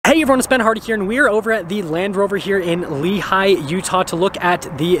Hey everyone, it's Ben Hardy here, and we're over at the Land Rover here in Lehi, Utah to look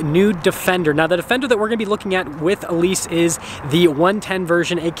at the new Defender. Now the Defender that we're going to be looking at with Elise is the 110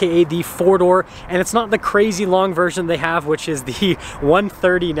 version, aka the 4-door, and it's not the crazy long version they have, which is the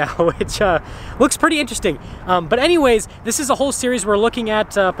 130 now, which looks pretty interesting. But anyways, this is a whole series. We're looking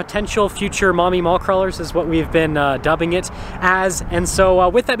at potential future mommy mall crawlers is what we've been dubbing it as. And so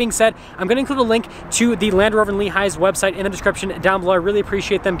with that being said, I'm going to include a link to the Land Rover Lehi's website in the description down below. I really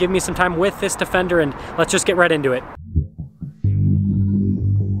appreciate them giving me some time with this Defender, and let's just get right into it.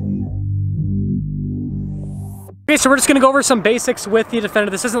 Okay, so we're just gonna go over some basics with the Defender.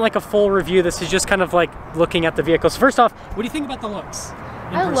 This isn't like a full review, this is just kind of like looking at the vehicle. So first off, what do you think about the looks?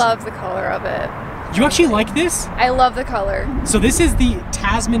 I love the color of it. You actually like this? I love the color. So this is the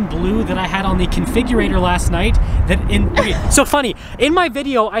Tasman blue that I had on the configurator last night. Okay, so funny, in my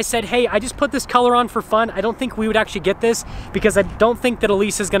video I said, hey, I just put this color on for fun. I don't think we would actually get this because I don't think that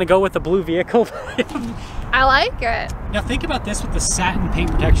Elise is gonna go with the blue vehicle. I like it. Now think about this with the satin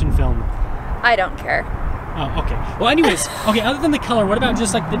paint protection film. I don't care. Oh, okay. Well, anyways, okay, other than the color, what about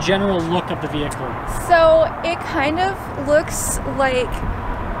just like the general look of the vehicle? So it kind of looks like,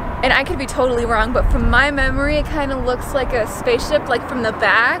 and I could be totally wrong, but from my memory, it kind of looks like a spaceship, like from the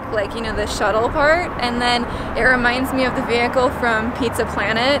back, like, you know, the shuttle part. And then it reminds me of the vehicle from Pizza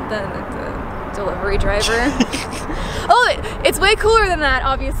Planet, the delivery driver. Oh, it's way cooler than that,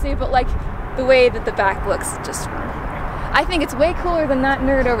 obviously, but like the way that the back looks, just, I think it's way cooler than that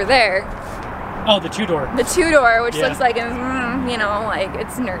nerd over there. Oh, the two-door. The two-door, which looks like, you know, like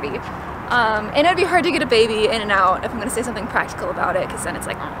it's nerdy. And it'd be hard to get a baby in and out if I'm going to say something practical about it, because then it's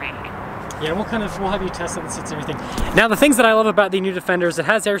like, yeah, we'll have you test it and seats and everything. Now, the things that I love about the new Defender is it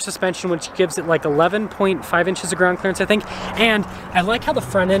has air suspension, which gives it like 11.5 inches of ground clearance, I think. And I like how the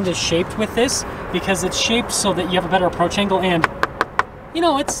front end is shaped with this, because it's shaped so that you have a better approach angle, and you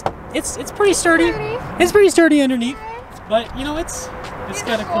know, it's pretty sturdy. It's pretty sturdy underneath, but you know, it's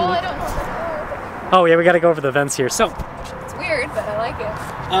got a cool look. Oh yeah, we got to go over the vents here. So it's weird, but I like it.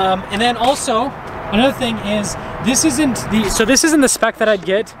 And then also, another thing is, this isn't the spec that I'd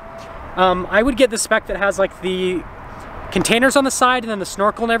get. I would get the spec that has like the containers on the side and then the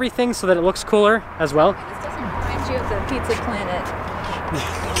snorkel and everything so that it looks cooler as well. This doesn't remind you of the Pizza Planet.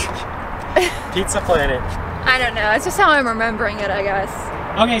 Pizza Planet. I don't know, it's just how I'm remembering it, I guess.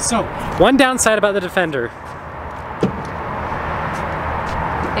 Okay, so one downside about the Defender.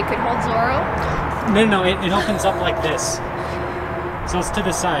 It could hold Zorro? No, it opens up like this. So it's to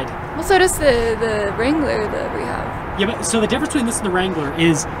the side. Well, so does the Wrangler that we have. Yeah, but so the difference between this and the Wrangler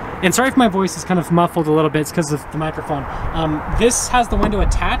is, and sorry if my voice is kind of muffled a little bit, it's because of the microphone. This has the window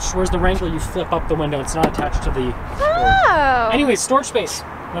attached, whereas the Wrangler, you flip up the window. It's not attached to the door. Anyway, storage space.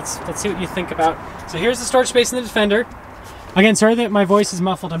 Let's see what you think about. So here's the storage space in the Defender. Again, sorry that my voice is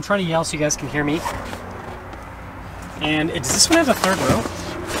muffled. I'm trying to yell so you guys can hear me. And does this one have a third row?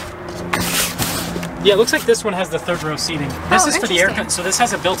 Yeah, it looks like this one has the third row seating. This is for the air, so this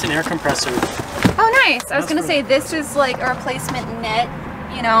has a built-in air compressor. Oh, nice. I was gonna say this is like a replacement net,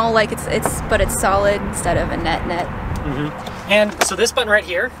 you know, like but it's solid instead of a net. And so this button right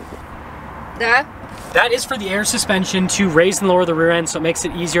here, that is for the air suspension to raise and lower the rear end, so it makes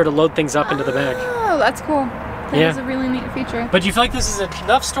it easier to load things up into the bag. Oh, that's cool. That is a really neat feature. But do you feel like this is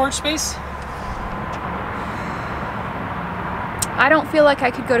enough storage space? I don't feel like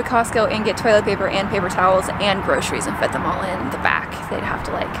I could go to Costco and get toilet paper and paper towels and groceries and fit them all in the back. They'd have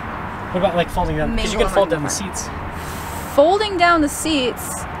to like... What about like folding down? Because you can fold down the seats. Folding down the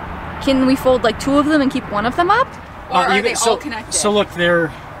seats, can we fold like two of them and keep one of them up? Or are they all connected? So look,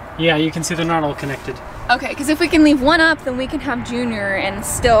 yeah, you can see they're not all connected. Okay, because if we can leave one up, then we can have Junior and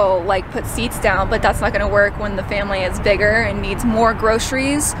still like put seats down, but that's not going to work when the family is bigger and needs more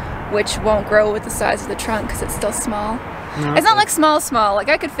groceries, which won't grow with the size of the trunk because it's still small. No, it's not like small, like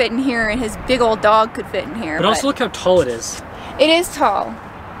I could fit in here and his big old dog could fit in here. But also look how tall it is. It is tall.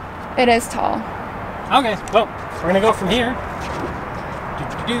 It is tall. Okay, well, we're gonna go from here.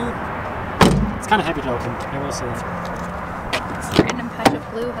 It's kind of heavy to open, I will say that. It's a random patch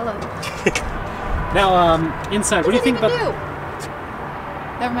of blue, hello. Now, inside, what do you think about...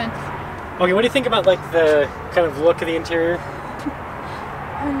 Never mind. Okay, what do you think about like the kind of look of the interior?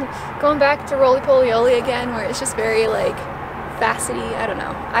 Going back to Roly Poly Oly again, where it's just very like facety. I don't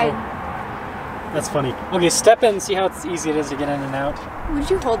know. That's funny. Okay, step in and see how easy it is to get in and out. Would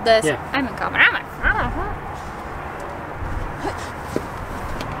you hold this? Yeah. I'm in comment.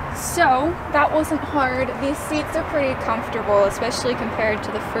 So that wasn't hard. These seats are pretty comfortable, especially compared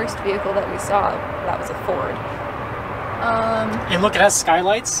to the first vehicle that we saw. That was a Ford. And look, it has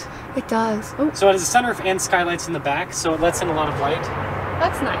skylights. It does. Oh. So it has a sunroof and skylights in the back, so it lets in a lot of light.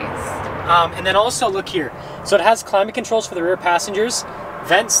 That's nice. And then also look here. So it has climate controls for the rear passengers,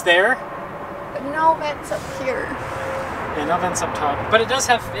 vents there. But no vents up here. Yeah, no vents up top. But it does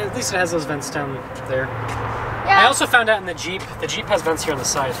have, at least it has those vents down there. Yeah. I also found out in the Jeep has vents here on the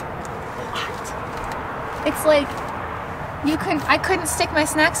side. What? It's like, I couldn't stick my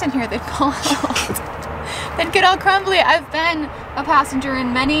snacks in here, they'd fall out. They'd get all crumbly. I've been a passenger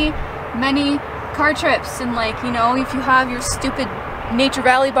in many car trips, and like, you know, if you have your stupid Nature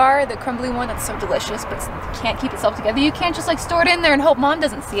Valley bar, the crumbly one that's so delicious but can't keep itself together, you can't just like store it in there and hope mom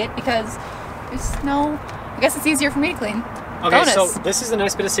doesn't see it, because there's no, I guess it's easier for me to clean. Okay, Bonus. so this is a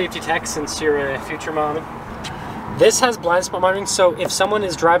nice bit of safety tech since you're a future mom. This has blind spot monitoring, so if someone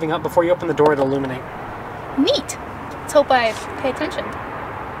is driving up, before you open the door, it'll illuminate. Neat. Let's hope I pay attention.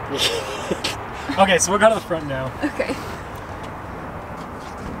 Okay, so we'll go to the front now. Okay.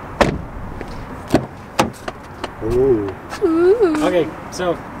 Ooh. Ooh. Okay,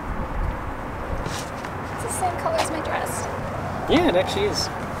 so. It's the same color as my dress. Yeah, it actually is.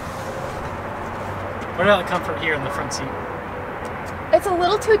 What about the comfort here in the front seat? It's a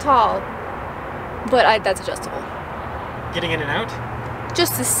little too tall, but that's adjustable. Getting in and out?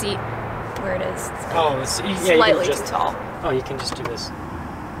 Just the seat where it is. Oh, yeah, Slightly you can too tall. Oh, you can just do this.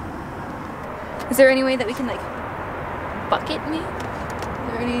 Is there any way that we can like bucket me? Is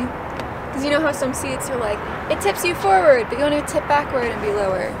there any? Because you know how some seats are like, it tips you forward, but you want to tip backward and be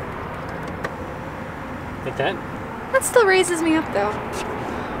lower. Like that? That still raises me up though.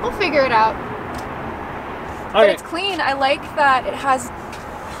 We'll figure it out. But Okay. it's clean. I like that it has,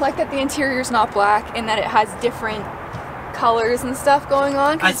 I like that the interior's not black and that it has different colors and stuff going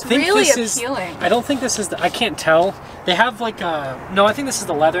on. 'Cause it's really appealing. I don't think this is I can't tell. They have like no, I think this is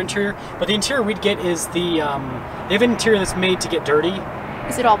the leather interior, but the interior we'd get is the, they have an interior that's made to get dirty.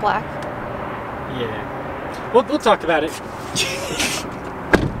 Is it all black? Yeah. We'll talk about it.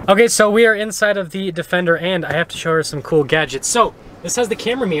 Okay, so we are inside of the Defender, and I have to show her some cool gadgets. So, this has the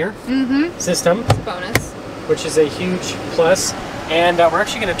camera mirror system. It's a bonus. Which is a huge plus. And we're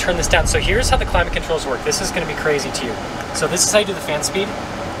actually going to turn this down. So here's how the climate controls work. This is going to be crazy to you. So this is how you do the fan speed.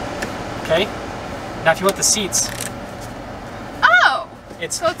 Okay? Now if you want the seats. Oh!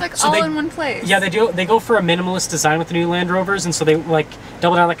 So it's like all in one place. Yeah, they do. They go for a minimalist design with the new Land Rovers, and so they like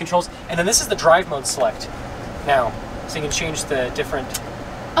double down on the controls. And then this is the drive mode select now. So you can change the different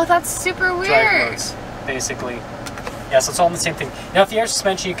Oh, that's super weird. drive modes, basically. Yeah, so it's all in the same thing. Now, if the air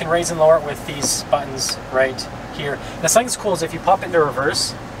suspension, you can raise and lower it with these buttons right here. Now, something that's cool is if you pop it into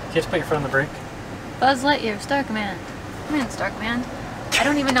reverse, you have to put your foot on the brake. Buzz Lightyear, Star Command. Come in, Star Command. I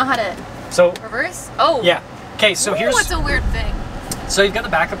don't even know how to reverse. Oh. Yeah. Okay, so here's... What's a weird thing? So you've got the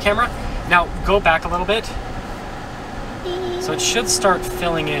backup camera. Now, go back a little bit. So it should start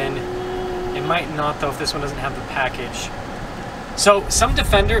filling in. It might not, though, if this one doesn't have the package. So some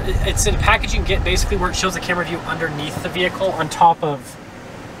Defender, it's in a package you can get basically where it shows the camera view underneath the vehicle on top of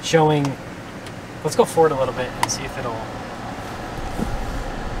showing. Let's go forward a little bit and see if it'll.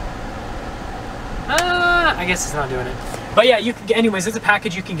 I guess it's not doing it. But yeah, you can get, anyways, it's a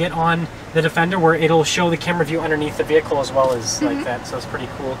package you can get on the Defender where it'll show the camera view underneath the vehicle as well as like that. So it's pretty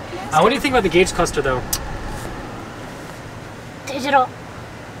cool. What do you think about the gauge cluster though? Digital.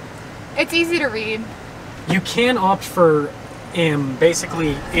 It's easy to read. You can opt for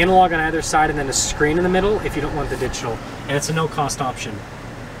basically analog on either side and then a screen in the middle if you don't want the digital, and it's a no-cost option.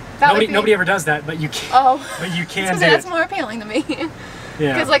 Nobody ever does that, but you can. Oh, but you can. That's more appealing to me.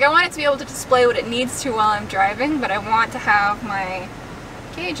 Yeah. Because like I want it to be able to display what it needs to while I'm driving, but I want to have my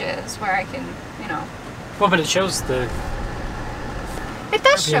gauges where I can, you know. Well, but it shows the. It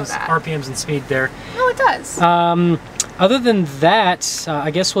does RPMs, show that. RPMs and speed there. No, it does. Other than that,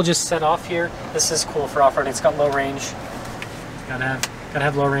 I guess we'll just set off here. This is cool for off-roading. It's got low range. Gotta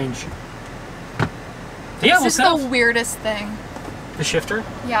have low range. Yeah, this is the weirdest thing. The shifter?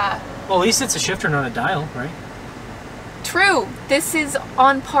 Yeah. Well, at least it's a shifter, not a dial, right? True. This is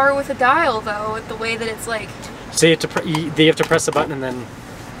on par with a dial, though, with the way that it's like. So you have to press the button and then.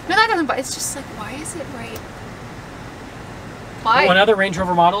 No, that doesn't. But it's just like, why is it right? Why? On other Range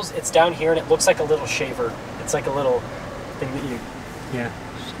Rover models, it's down here and it looks like a little shaver. It's like a little thing that you. Yeah.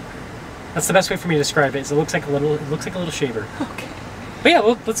 That's the best way for me to describe it. Is it looks like a little shaver. Okay. But yeah,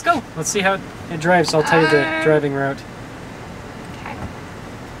 well, let's go. Let's see how it drives. I'll tell you the driving route. Okay.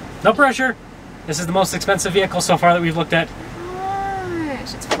 No pressure. This is the most expensive vehicle so far that we've looked at.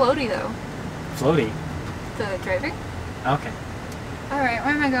 Gosh, it's floaty though. Floaty. The driving? Okay. All right,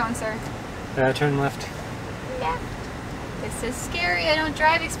 where am I going, sir? Turn left. Yeah. This is scary. I don't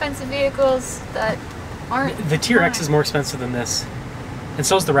drive expensive vehicles that aren't. The TRX is more expensive than this, and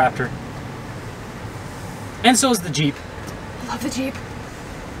so is the Raptor. And so is the Jeep. I love the Jeep.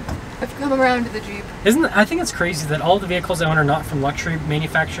 I've come around to the Jeep. I think it's crazy that all the vehicles I own are not from luxury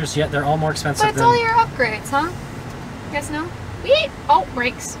manufacturers, yet they're all more expensive But it's all your upgrades, huh? You guys know? Oh,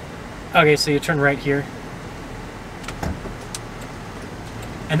 brakes. Okay, so you turn right here.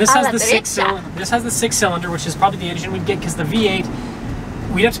 And this has the six-cylinder, which is probably the engine we'd get, because the V8,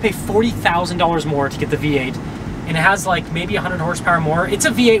 we'd have to pay $40,000 more to get the V8. And it has like maybe 100 horsepower more. It's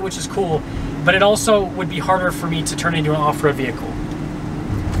a V8, which is cool, but it also would be harder for me to turn into an off-road vehicle.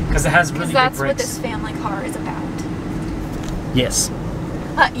 Because it has really big brakes. That's what this family car is about. Yes.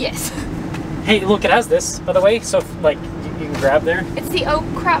 Yes. Hey, look, it has this, by the way, so if, like, you can grab there. It's the oh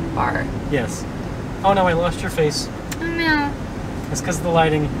crap bar. Yes. Oh no, I lost your face. Oh no. It's because of the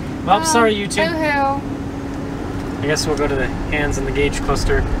lighting. Well, I'm sorry, YouTube. Boo-hoo. I guess we'll go to the hands and the gauge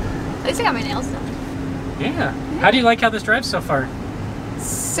cluster. At least I got my nails done. Yeah. How do you like how this drives so far?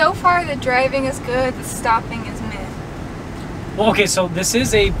 So far, the driving is good. The stopping is meh. Well, okay, so this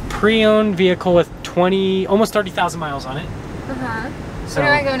is a pre-owned vehicle with almost 30,000 miles on it. So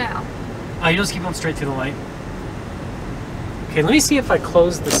where do I go now? You just keep going straight through the light. Okay, let me see if I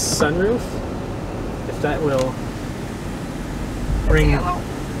close the sunroof. If that will bring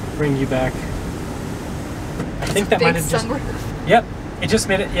you back. I think that might have just... Yep, it just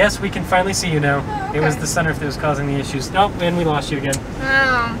made it. Yes, we can finally see you now. Oh, okay. It was the sunroof that was causing the issues. Nope, and we lost you again.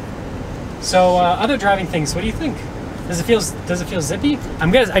 Oh. So, other driving things, what do you think? Does it feel zippy?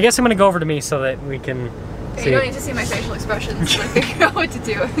 I guess I'm gonna go over to me so that we can see. You don't need to see my facial expressions to figure out what to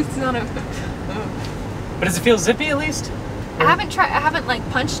do. It's not a... But does it feel zippy at least? I haven't like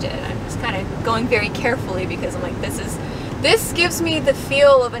punched it. I'm just kind of going very carefully because I'm like, this gives me the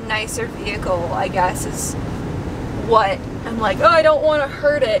feel of a nicer vehicle, I guess, is what I'm like, oh, I don't want to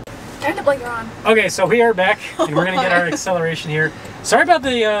hurt it. Turn the blinker on. Okay, so we are back, and we're going to get our acceleration here. Sorry about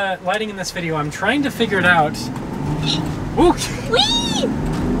the lighting in this video. I'm trying to figure it out. Woo! Whee!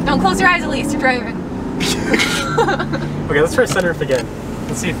 Don't close your eyes, Elise. You're driving. Okay, let's try sunroof again.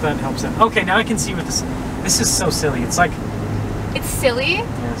 Let's see if that helps out. Okay, now I can see what this... This is so silly. It's like... It's silly?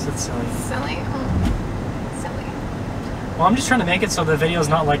 Yes, it's silly. Silly? Oh. Silly. Well, I'm just trying to make it so the video's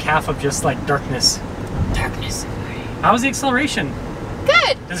not like half of just like darkness. Darkness. How was the acceleration?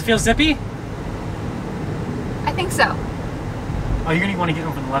 Good! Does it feel zippy? I think so. Oh, you're going to want to get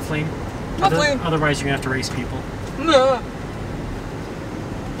over the left lane? Otherwise, you're going to have to race people. No.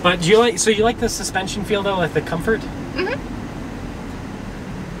 But do you like... So you like the suspension feel, though? Like the comfort? Mm-hmm.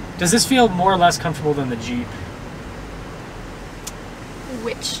 Does this feel more or less comfortable than the Jeep?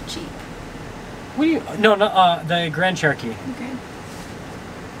 Which Jeep? What do you... No, the Grand Cherokee. Okay.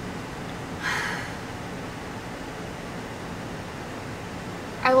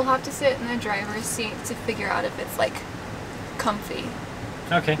 I will have to sit in the driver's seat to figure out if it's like comfy.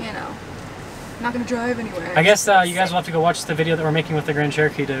 Okay. You know, I'm not gonna drive anywhere. I guess you guys will have to go watch the video that we're making with the Grand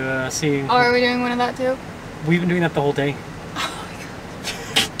Cherokee to see. Oh, are we doing one of that too? We've been doing that the whole day. Oh my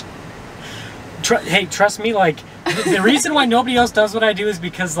god. Hey, trust me, like, the reason why nobody else does what I do is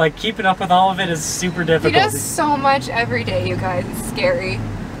because, like, keeping up with all of it is super difficult. He does so much every day, you guys. It's scary.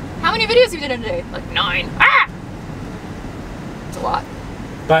 How many videos have you done in a day? Like 9. Ah! It's a lot.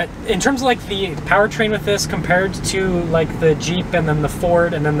 But in terms of, like, the powertrain with this compared to, like, the Jeep and then the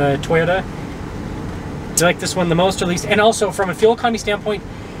Ford and then the Toyota, do you like this one the most or least? And also, from a fuel economy standpoint,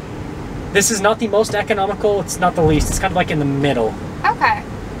 this is not the most economical, it's not the least. It's kind of like in the middle. Okay.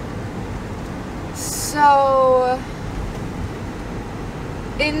 So,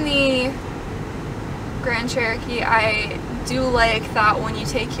 in the Grand Cherokee, I do like that when you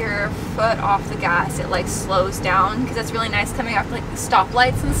take your foot off the gas, it like slows down, because that's really nice coming off like the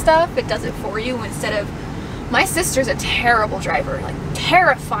stoplights and stuff. It does it for you instead of... My sister's a terrible driver, like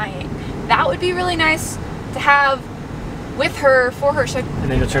terrifying. That would be really nice to have with her, for her. And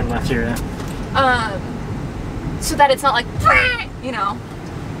then you'll turn left here, yeah. So that it's not like, you know,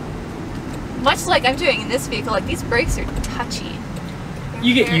 much like I'm doing in this vehicle. Like, these brakes are touchy.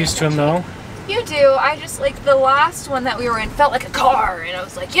 You get used to them though. You do. I just, like, the last one that we were in felt like a car, and I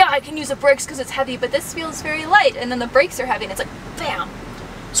was like, yeah, I can use the brakes because it's heavy, but this feels very light, and then the brakes are heavy, and it's like, bam.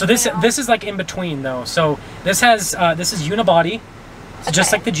 So this is like in between though. So this has this is unibody, so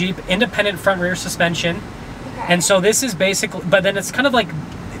just like the Jeep, independent front rear suspension, and so this is basically, but then it's kind of like,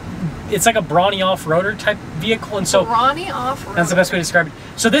 it's like a brawny off-roader type vehicle, and so brawny off-roader. That's the best way to describe it.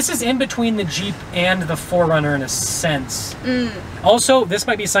 So this is in between the Jeep and the 4Runner in a sense. Also, this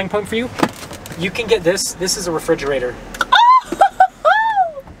might be a selling point for you. You can get this. This is a refrigerator.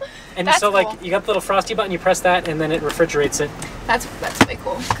 And that's so, cool. Like, you got the little frosty button, you press that, and then it refrigerates it. That's really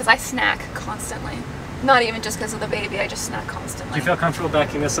cool, because I snack constantly. Not even just because of the baby, I just snack constantly. Do you feel comfortable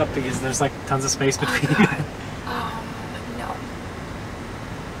backing this up because there's, like, tons of space between you? No.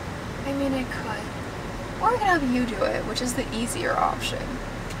 I mean, I could. Or I can have you do it, which is the easier option.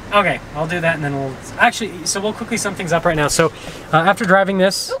 Okay, I'll do that, and then we'll... Actually, so we'll quickly sum things up right now. So, after driving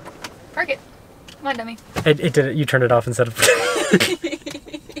this... Oop, park it. Come on, dummy. It did it. You turned it off instead of...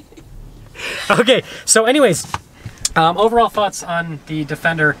 Okay, so anyways, overall thoughts on the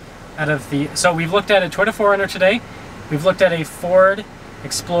Defender out of the... So we've looked at a Toyota 4Runner today. We've looked at a Ford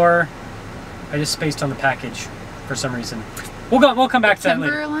Explorer. I just spaced on the package for some reason. We'll come back to that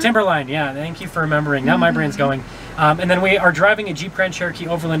later. Timberline, yeah. Thank you for remembering. Now my brain's going. And then we are driving a Jeep Grand Cherokee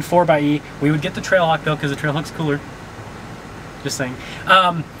Overland 4xe. We would get the Trailhawk though because the Trailhawk's cooler. Just saying.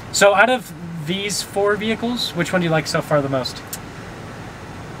 So out of these 4 vehicles, which one do you like so far the most?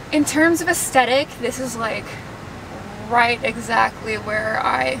 In terms of aesthetic, this is like right exactly where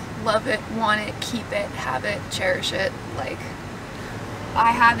I love it, want it, keep it, have it, cherish it. Like,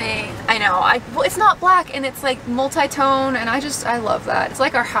 well, it's not black and it's like multi-tone, and I love that. It's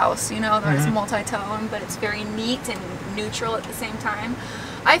like our house, you know, that it's multi-tone, but it's very neat and neutral at the same time.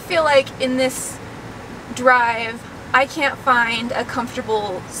 I feel like in this drive, I can't find a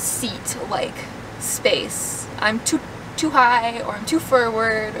comfortable seat like space. I'm too high, or I'm too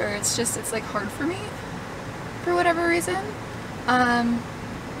forward, or it's like hard for me for whatever reason.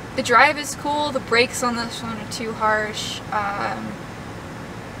 The drive is cool, the brakes on this one are too harsh.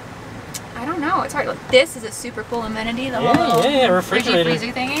 I don't know, it's hard. Like, this is a super cool amenity, the little refrigerator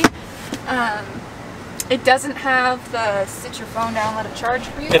freezy thingy. It doesn't have the sit your phone down, let it charge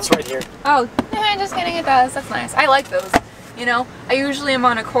for you. It's right here. Oh, yeah, just kidding, it does. That's nice. I like those. You know, I usually am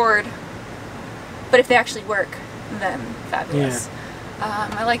on a cord, but if they actually work, then fabulous. Yeah.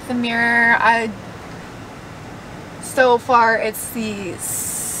 I like the mirror. So far, it's the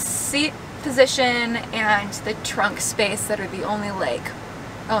seat position and the trunk space that are the only like,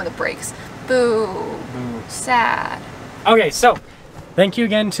 oh, and the brakes. Boo. Boo. Sad. Okay, so thank you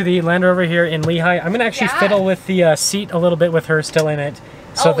again to the Land Rover here in Lehigh. I'm gonna actually fiddle with the seat a little bit with her still in it.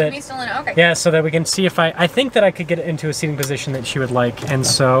 So with me still in it, okay. Yeah, so that we can see if I think that I could get it into a seating position that she would like. And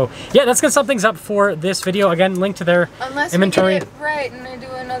so, yeah, that's gonna sum things up for this video. Again, link to their inventory. Unless we get it right and I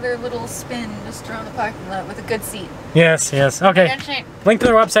do another little spin just around the parking lot with a good seat. Yes, yes, okay. Link to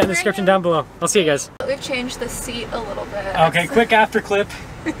their website in the description down below. I'll see you guys. We've changed the seat a little bit. Okay, quick after clip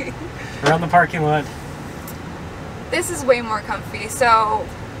around the parking lot. This is way more comfy. So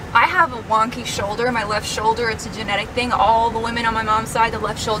I have a wonky shoulder, my left shoulder, it's a genetic thing. All the women on my mom's side, the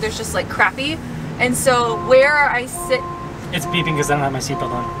left shoulder is just like crappy. And so where I sit... It's beeping because I don't have my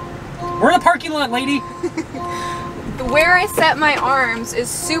seatbelt on. We're in the parking lot, lady! Where I set my arms is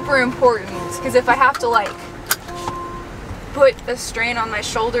super important, because if I have to like put a strain on my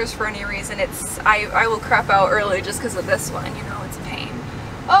shoulders for any reason, I will crap out early just because of this one, you know, it's a pain.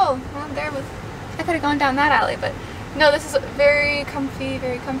 Oh, well, I could have gone down that alley, but no, this is very comfy,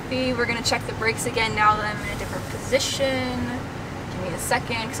 very comfy. We're gonna check the brakes again now that I'm in a different position. Give me a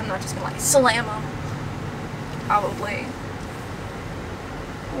second, because I'm not just gonna like slam them. Probably.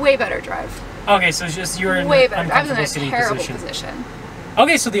 Way better drive. Okay, so it's just you're in way an better. I was in a sitting terrible position.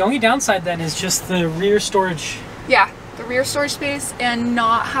 Okay, so the only downside then is just the rear storage. Yeah, the rear storage space and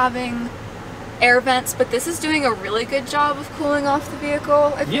not having air vents, but this is doing a really good job of cooling off the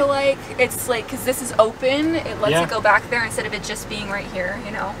vehicle. I feel like it's like, because this is open, it lets it go back there instead of it just being right here,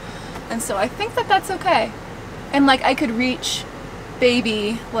 you know. And so I think that that's okay. And like I could reach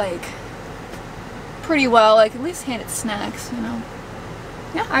baby like pretty well, like at least hand it snacks, you know.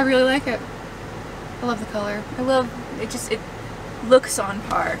 Yeah, I really like it. I love the color. I love it. It looks on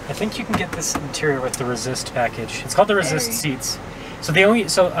par. I think you can get this interior with the Resist package. It's called the Resist seats. So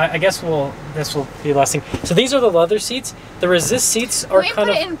I guess this will be the last thing. So these are the leather seats. The Resist seats are kind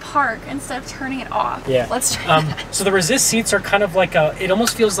of... put it in park instead of turning it off. Yeah. Let's try that. So the Resist seats are kind of like it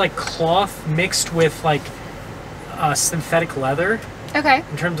almost feels like cloth mixed with like synthetic leather. Okay.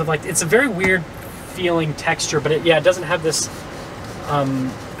 In terms of like, it's a very weird feeling texture, but it doesn't have this,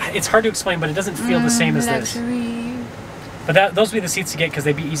 it's hard to explain, but it doesn't feel the same as luxury. this. But those would be the seats to get because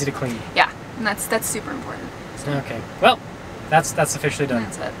they'd be easy to clean. Yeah, and that's super important. So. Okay. Well, that's officially done.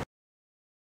 That's it.